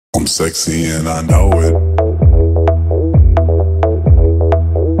I'm sexy and I know it.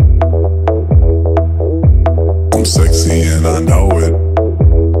 I'm sexy and I know it.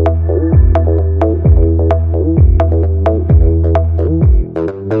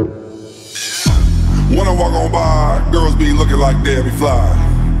 When I walk on by, girls be looking like Debbie Fly.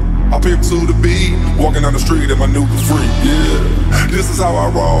 I pimp to the beat, walking down the street and my new free, yeah. This is how I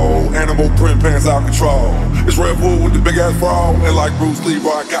roll, animal print pants out control. It's Redfoo with the big ass bra, and like Bruce Lee,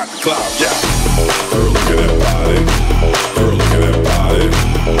 bro, I got the clout, yeah. Girl, look at that body. Girl, look at that body.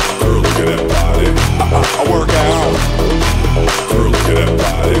 Girl, look at that body. I work out. Girl, look at that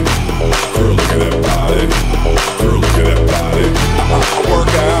body. Girl, look at that body. Girl, look at that body. I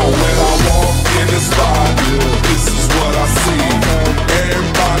work out when I walk in the spot. This is what I see.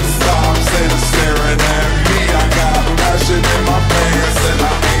 Everybody stops and is staring at me. I got passion in my pants and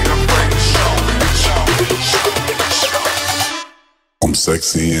I ain't afraid to show it. I'm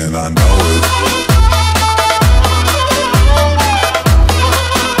sexy and I know it.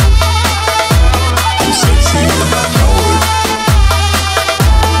 I'm sexy and I know it.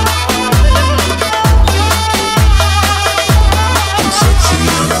 I'm sexy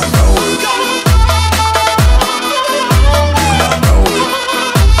and I know it. And I know it.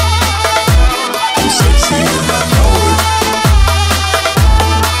 I'm sexy and I know it.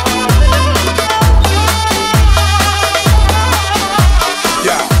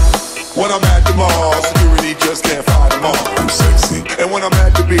 Yeah, when I'm at the mall, security just can't find them all. I'm sexy. And when I'm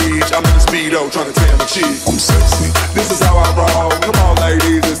at the beach, I'm in the Speedo trying to tan the cheek. I'm sexy. This is how I roll. Come on,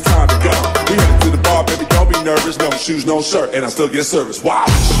 ladies, it's time to go. We headed to the bar, baby, don't be nervous. No shoes, no shirt, and I still get service. Wow.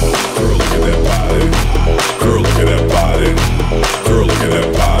 Girl, look at that body. Girl, look at that body. Girl, look at that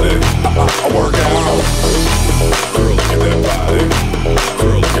body. I work out. Girl, look at that body.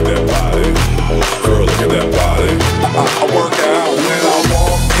 Girl, look at that body. Girl, look at that body. I work out when I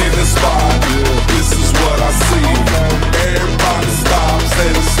walk in the spot. This is what I see. Everybody stops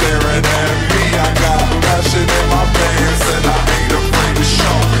and is staring at me. I got passion in my pants and I ain't afraid to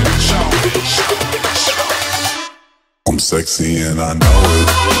show it. I'm sexy and I know it.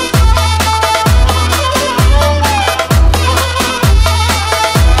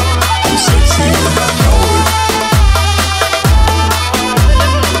 I'm sexy and